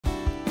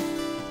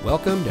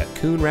Welcome to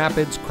Coon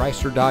Rapids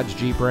Chrysler Dodge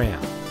Jeep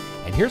Ram.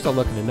 And here's a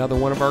look at another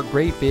one of our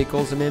great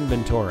vehicles in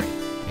inventory,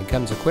 and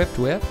comes equipped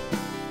with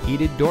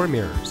heated door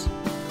mirrors,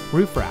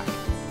 roof rack,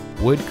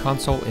 wood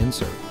console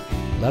insert,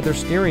 leather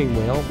steering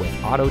wheel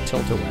with auto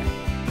tilt-away,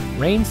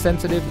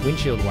 rain-sensitive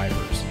windshield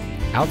wipers,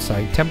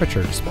 outside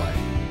temperature display,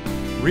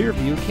 rear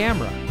view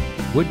camera,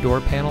 wood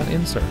door panel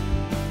insert,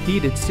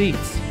 heated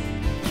seats,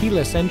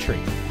 keyless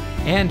entry,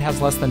 and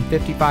has less than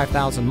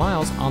 55,000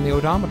 miles on the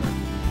odometer.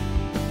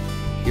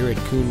 Here at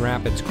Coon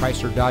Rapids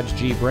Chrysler Dodge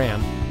Jeep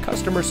Ram,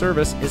 customer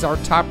service is our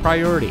top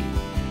priority.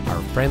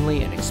 Our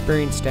friendly and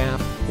experienced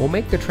staff will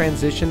make the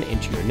transition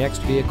into your next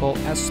vehicle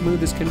as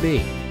smooth as can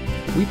be.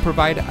 We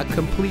provide a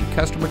complete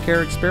customer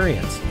care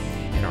experience,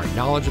 and our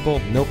knowledgeable,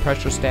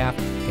 no-pressure staff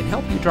can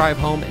help you drive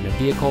home in a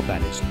vehicle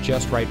that is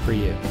just right for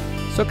you.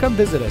 So come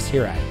visit us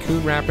here at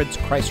Coon Rapids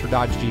Chrysler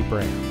Dodge Jeep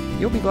Ram.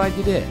 You'll be glad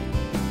you did.